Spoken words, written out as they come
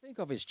Take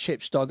off his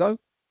chips, doggo.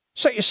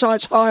 Set your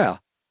sights higher.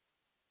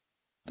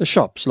 The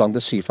shops along the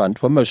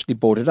seafront were mostly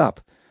boarded up,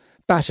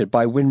 battered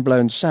by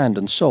wind-blown sand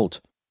and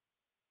salt.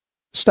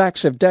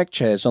 Stacks of deck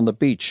chairs on the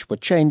beach were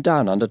chained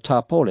down under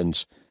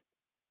tarpaulins.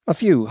 A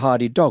few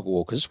hardy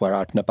dog-walkers were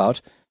out and about,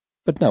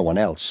 but no one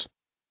else.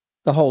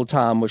 The whole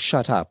town was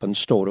shut up and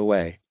stored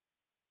away.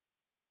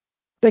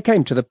 They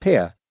came to the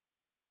pier.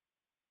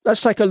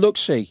 "Let's take a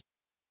look-see,"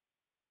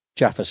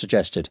 Jaffa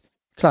suggested,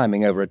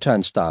 climbing over a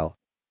turnstile.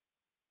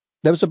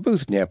 There was a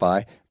booth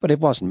nearby, but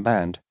it wasn't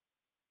manned.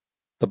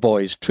 The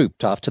boys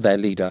trooped after their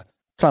leader,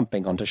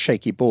 clumping onto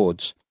shaky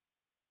boards.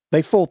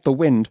 They fought the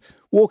wind,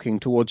 walking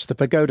towards the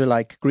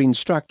pagoda-like green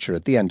structure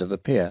at the end of the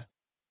pier.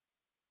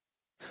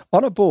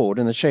 On a board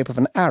in the shape of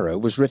an arrow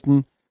was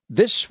written,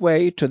 "This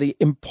way to the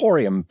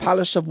Emporium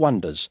Palace of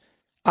Wonders,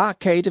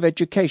 Arcade of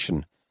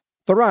Education,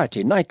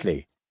 Variety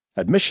Nightly,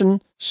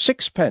 admission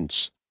 6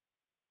 pence.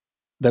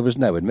 There was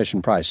no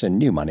admission price in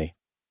new money.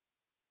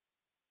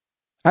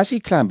 As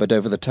he clambered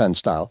over the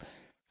turnstile,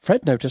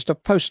 Fred noticed a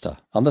poster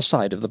on the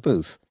side of the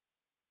booth.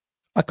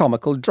 A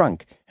comical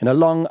drunk in a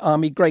long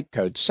army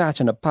greatcoat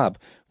sat in a pub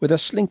with a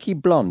slinky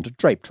blonde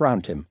draped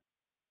round him.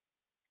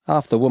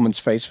 Half the woman's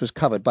face was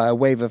covered by a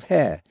wave of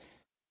hair.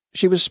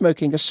 She was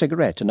smoking a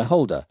cigarette in a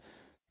holder,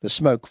 the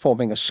smoke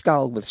forming a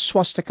skull with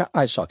swastika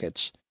eye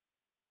sockets.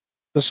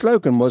 The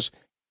slogan was,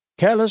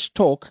 "Careless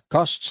talk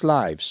costs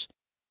lives."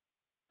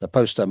 The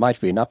poster might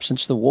have been up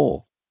since the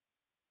war.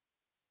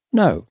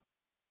 No.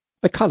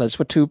 The colours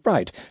were too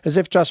bright, as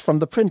if just from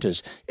the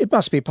printers. It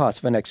must be part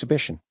of an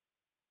exhibition.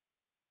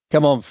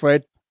 "Come on,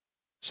 Fred,"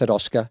 said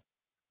Oscar.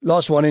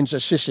 "Last one in's a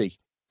sissy."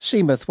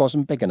 Seamouth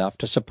wasn't big enough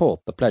to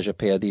support the pleasure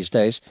pier these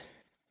days,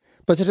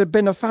 but it had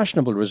been a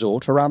fashionable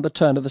resort around the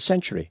turn of the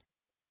century.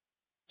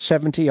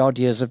 70-odd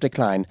years of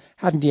decline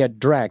hadn't yet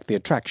dragged the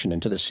attraction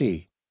into the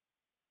sea.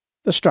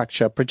 The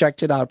structure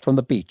projected out from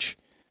the beach,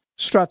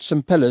 struts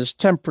and pillars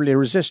temporarily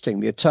resisting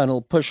the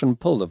eternal push and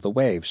pull of the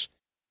waves.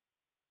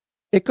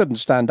 It couldn't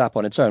stand up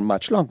on its own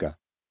much longer.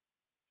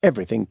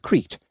 Everything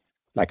creaked,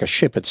 like a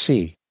ship at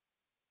sea.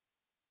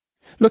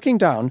 Looking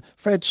down,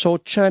 Fred saw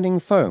churning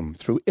foam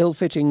through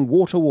ill-fitting,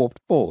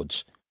 water-warped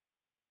boards.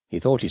 He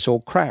thought he saw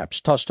crabs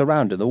tossed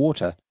around in the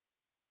water.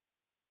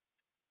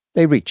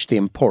 They reached the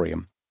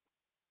Emporium.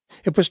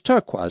 It was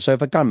turquoise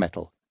over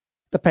gunmetal,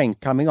 the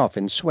paint coming off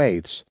in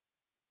swathes.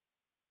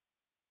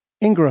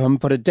 Ingraham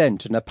put a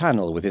dent in a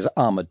panel with his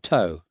armoured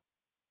toe.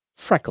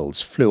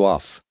 Freckles flew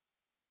off.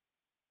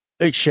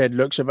 "This shed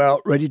looks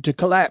about ready to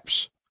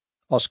collapse,"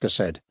 Oscar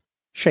said,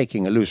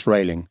 shaking a loose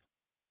railing.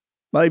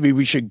 "Maybe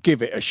we should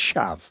give it a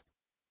shove."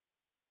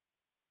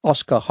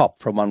 Oscar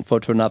hopped from one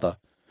foot to another,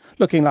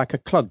 looking like a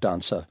clog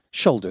dancer,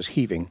 shoulders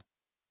heaving.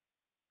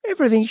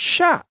 "Everything's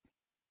shut,"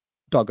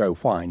 Doggo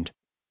whined.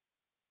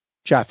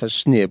 Jaffa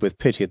sneered with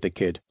pity at the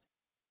kid.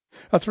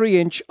 A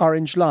 3-inch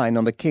orange line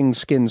on the king's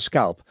skin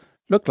scalp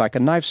looked like a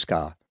knife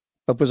scar,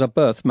 but was a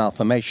birth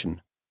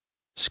malformation.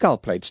 Skull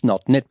plates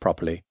not knit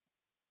properly.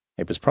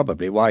 It was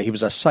probably why he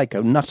was a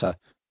psycho nutter.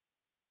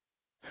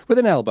 With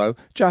an elbow,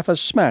 Jaffa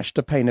smashed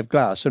a pane of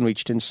glass and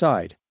reached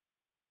inside.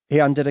 He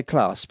undid a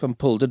clasp and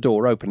pulled a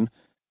door open,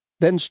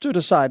 then stood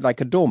aside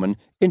like a doorman,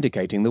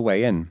 indicating the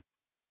way in.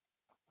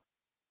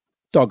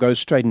 Doggo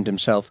straightened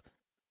himself,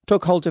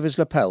 took hold of his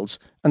lapels,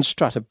 and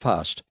strutted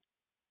past.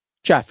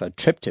 Jaffa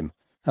tripped him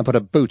and put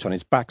a boot on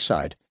his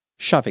backside,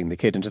 shoving the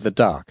kid into the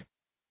dark.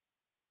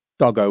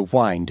 Doggo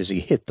whined as he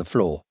hit the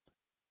floor.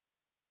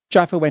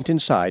 Jaffa went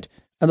inside,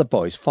 and the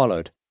boys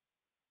followed.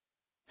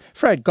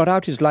 Fred got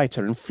out his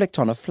lighter and flicked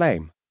on a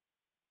flame.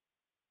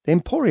 The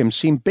Emporium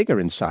seemed bigger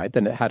inside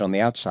than it had on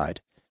the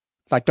outside,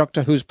 like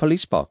Doctor Who's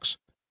police box.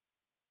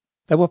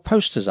 There were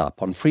posters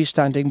up on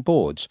freestanding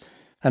boards,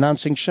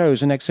 announcing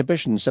shows and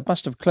exhibitions that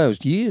must have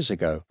closed years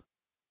ago,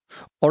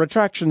 or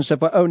attractions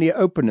that were only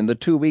open in the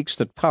 2 weeks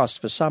that passed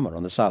for summer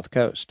on the south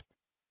coast.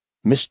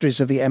 Mysteries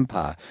of the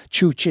Empire,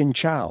 Chu Chin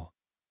Chow,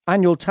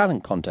 annual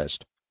talent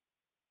contest.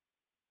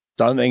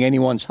 "Don't think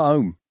anyone's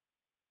home,"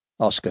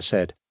 Oscar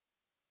said.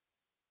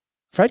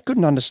 Fred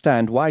couldn't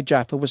understand why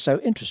Jaffa was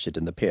so interested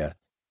in the pier.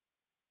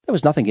 There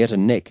was nothing here to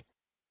nick,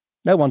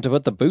 no one to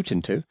put the boot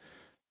into,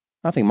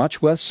 nothing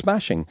much worth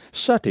smashing,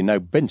 certainly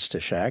no bints to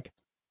shag.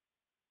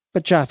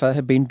 But Jaffa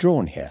had been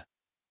drawn here.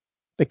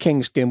 The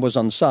kingskin was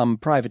on some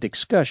private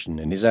excursion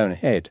in his own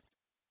head.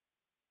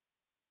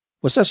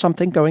 Was there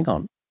something going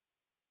on?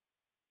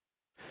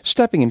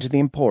 Stepping into the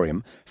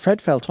Emporium,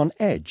 Fred felt on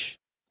edge,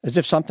 as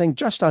if something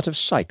just out of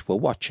sight were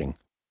watching.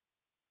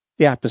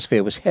 The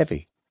atmosphere was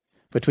heavy,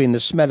 between the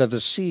smell of the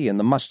sea and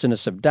the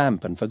mustiness of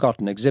damp and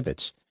forgotten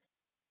exhibits.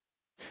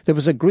 There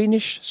was a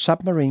greenish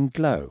submarine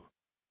glow,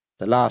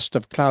 the last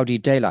of cloudy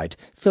daylight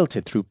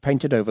filtered through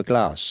painted-over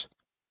glass.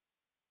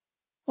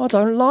 "I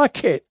don't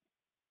like it,"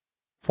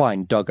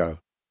 whined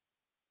Doggo.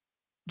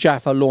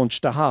 Jaffa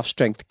launched a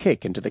half-strength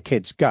kick into the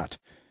kid's gut,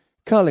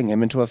 curling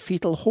him into a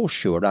fetal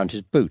horseshoe around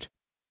his boot.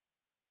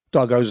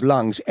 Doggo's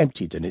lungs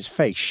emptied and his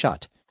face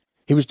shut.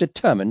 He was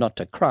determined not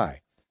to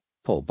cry.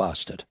 Poor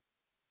bastard.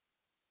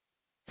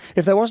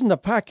 If there wasn't a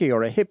Paki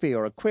or a hippie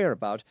or a queer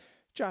about,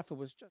 Jaffa was just...